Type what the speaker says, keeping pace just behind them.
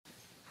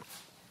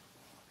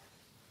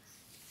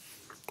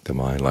The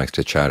mind likes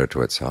to chatter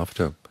to itself,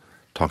 to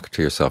talk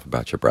to yourself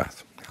about your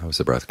breath. How is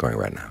the breath going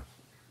right now?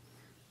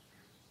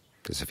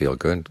 Does it feel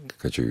good?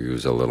 Could you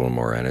use a little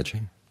more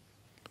energy?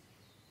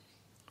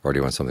 Or do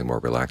you want something more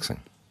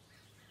relaxing?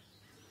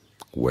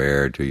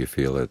 Where do you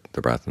feel it,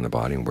 the breath in the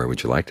body, and where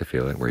would you like to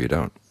feel it, where you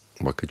don't?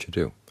 What could you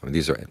do? I mean,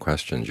 these are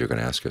questions you're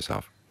going to ask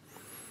yourself.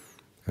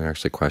 They're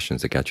actually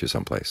questions that get you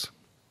someplace.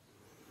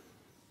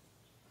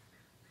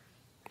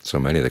 So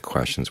many of the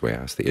questions we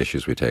ask, the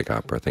issues we take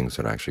up, are things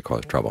that actually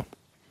cause trouble.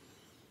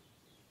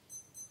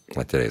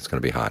 Like today, it's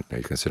going to be hot. Now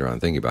you can sit around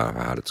thinking about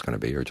how hot it's going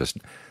to be, or just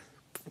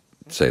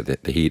say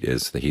that the heat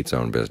is the heat's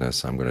own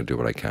business. I'm going to do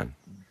what I can.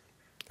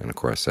 And of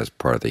course, as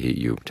part of the heat,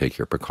 you take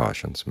your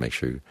precautions. Make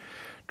sure you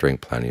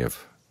drink plenty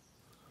of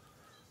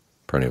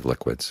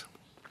liquids,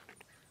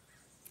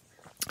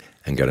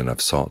 and get enough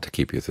salt to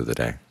keep you through the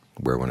day.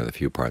 We're one of the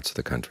few parts of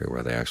the country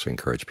where they actually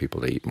encourage people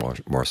to eat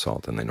more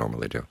salt than they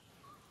normally do.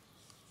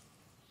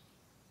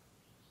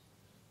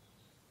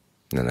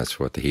 And that's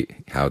what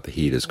how the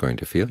heat is going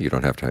to feel. You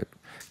don't have to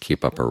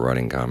keep up a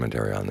running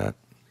commentary on that.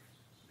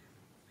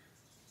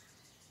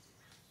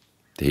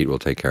 The heat will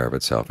take care of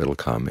itself. It'll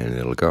come and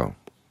it'll go,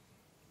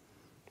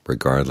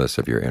 regardless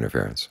of your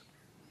interference.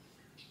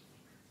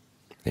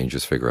 And you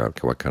just figure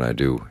out, what can I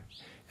do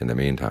in the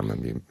meantime?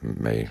 And you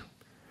may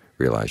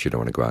realize you don't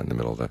want to go out in the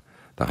middle of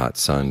the hot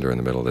sun during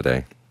the middle of the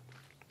day.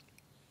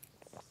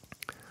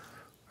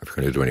 If you're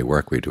going to do any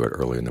work, we do it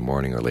early in the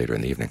morning or later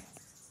in the evening.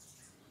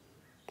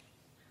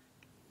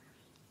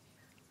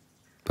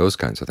 Those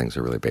kinds of things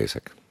are really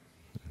basic,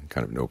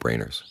 kind of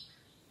no-brainers.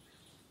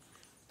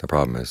 The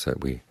problem is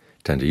that we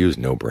tend to use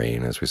no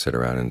brain as we sit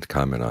around and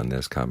comment on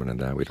this, comment on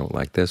that. We don't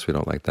like this, we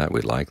don't like that,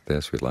 we like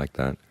this, we like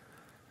that.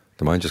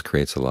 The mind just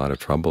creates a lot of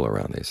trouble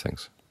around these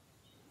things.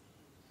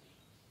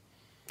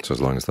 So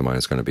as long as the mind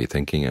is going to be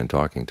thinking and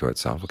talking to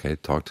itself, okay,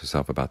 talk to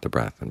itself about the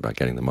breath and about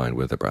getting the mind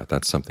with the breath.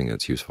 That's something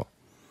that's useful.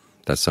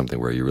 That's something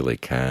where you really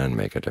can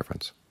make a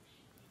difference.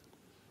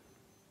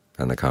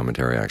 And the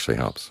commentary actually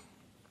helps.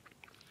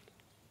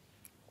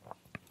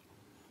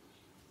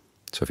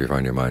 So if you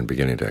find your mind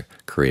beginning to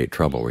create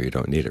trouble where you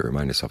don't need it,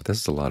 remind yourself, this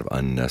is a lot of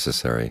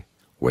unnecessary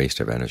waste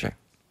of energy.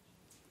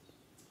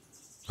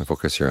 And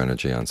focus your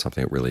energy on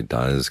something that really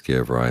does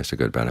give rise to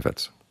good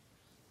benefits,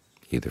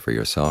 either for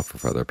yourself or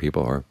for other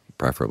people, or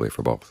preferably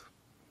for both.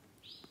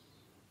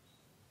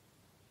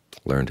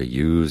 Learn to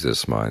use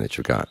this mind that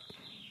you've got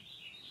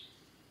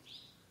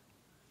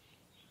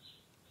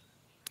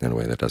in a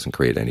way that doesn't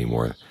create any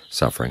more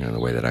suffering, in a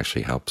way that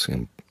actually helps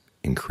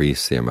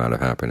increase the amount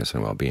of happiness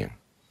and well-being.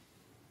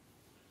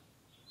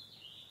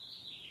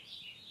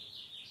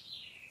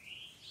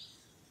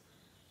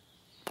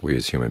 We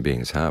as human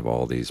beings have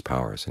all these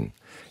powers, and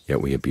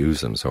yet we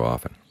abuse them so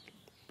often.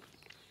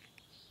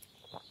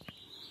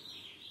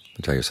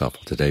 You tell yourself,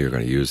 well, today you're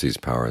going to use these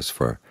powers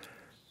for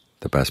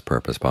the best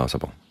purpose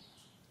possible,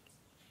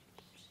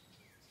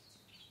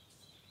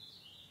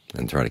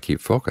 and try to keep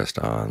focused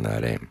on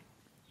that aim.